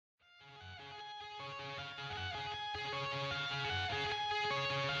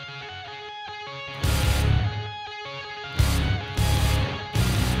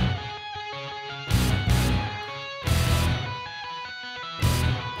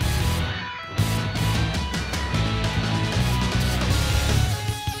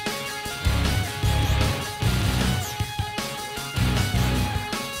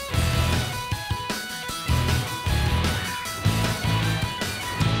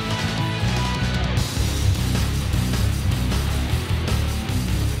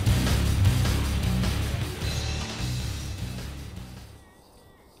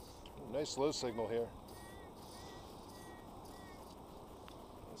slow signal here.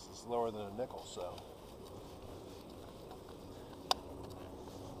 This is lower than a nickel, so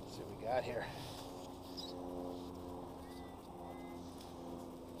let's see what we got here.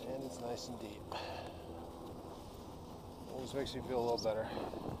 And it's nice and deep. Always makes you feel a little better.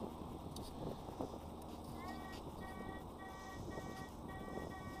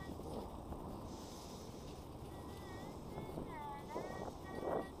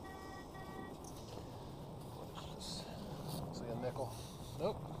 Looks like a nickel.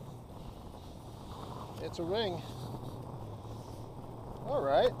 Nope. It's a ring. All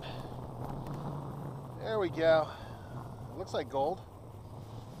right. There we go. It looks like gold.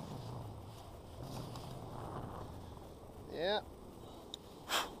 Yeah.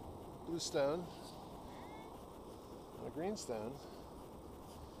 Blue stone. And a green stone.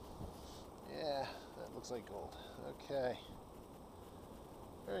 Yeah, that looks like gold. Okay.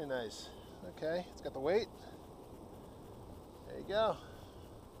 Very nice. Okay, it's got the weight. There you go.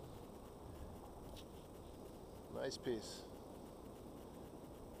 Nice piece.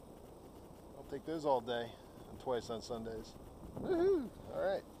 I'll take those all day and twice on Sundays. Woohoo! All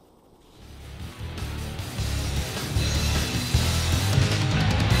right.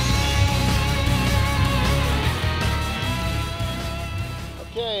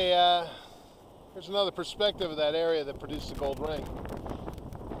 Okay, here's another perspective of that area that produced the gold ring.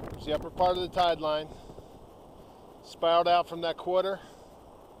 There's the upper part of the tide line. Spiraled out from that quarter.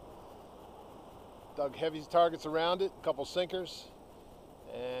 Dug heavy targets around it, a couple sinkers.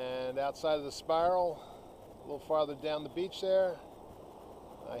 And outside of the spiral, a little farther down the beach there,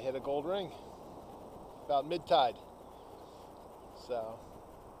 I hit a gold ring. About mid-tide. So,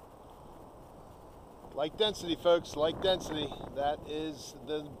 like density, folks, like density.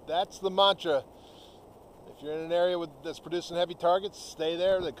 That's the mantra. If you're in an area that's producing heavy targets, stay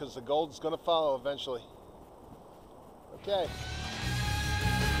there because the gold's going to follow eventually. Okay.